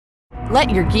Let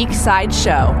your geek side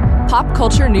show. Pop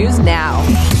culture news now.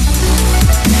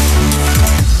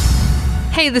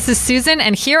 Hey, this is Susan,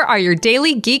 and here are your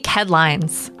daily geek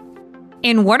headlines.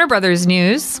 In Warner Brothers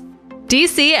news,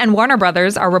 DC and Warner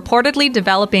Brothers are reportedly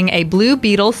developing a Blue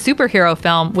Beetle superhero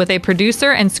film with a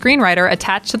producer and screenwriter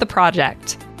attached to the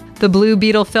project. The Blue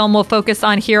Beetle film will focus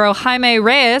on hero Jaime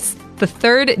Reyes, the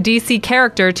third DC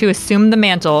character to assume the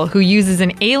mantle, who uses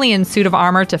an alien suit of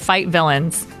armor to fight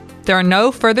villains. There are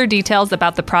no further details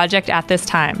about the project at this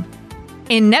time.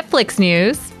 In Netflix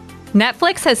news,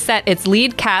 Netflix has set its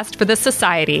lead cast for The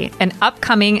Society, an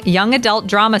upcoming young adult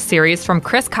drama series from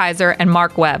Chris Kaiser and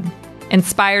Mark Webb.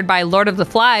 Inspired by Lord of the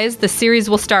Flies, the series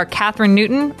will star Katherine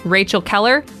Newton, Rachel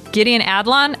Keller, Gideon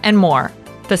Adlon, and more.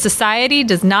 The Society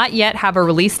does not yet have a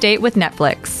release date with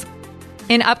Netflix.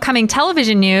 In upcoming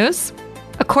television news,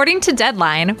 according to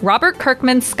Deadline, Robert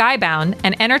Kirkman's Skybound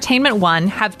and Entertainment One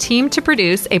have teamed to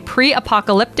produce a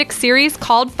pre-apocalyptic series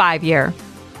called 5 Year.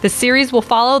 The series will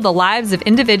follow the lives of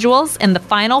individuals in the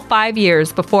final 5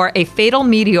 years before a fatal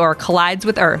meteor collides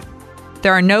with Earth.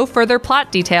 There are no further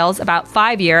plot details about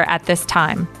 5 Year at this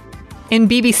time. In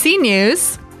BBC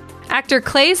News, actor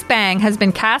Claes Bang has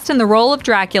been cast in the role of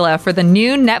Dracula for the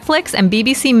new Netflix and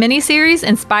BBC miniseries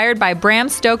inspired by Bram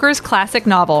Stoker's classic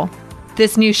novel.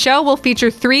 This new show will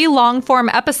feature 3 long-form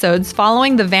episodes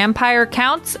following the vampire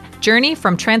count's journey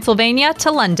from Transylvania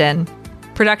to London.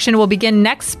 Production will begin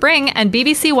next spring, and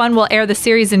BBC One will air the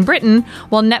series in Britain,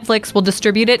 while Netflix will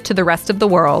distribute it to the rest of the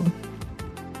world.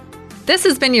 This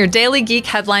has been your Daily Geek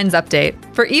Headlines Update.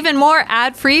 For even more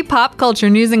ad-free pop culture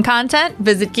news and content,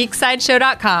 visit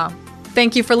GeekSideshow.com.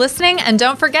 Thank you for listening, and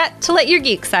don't forget to let your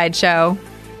geek side show.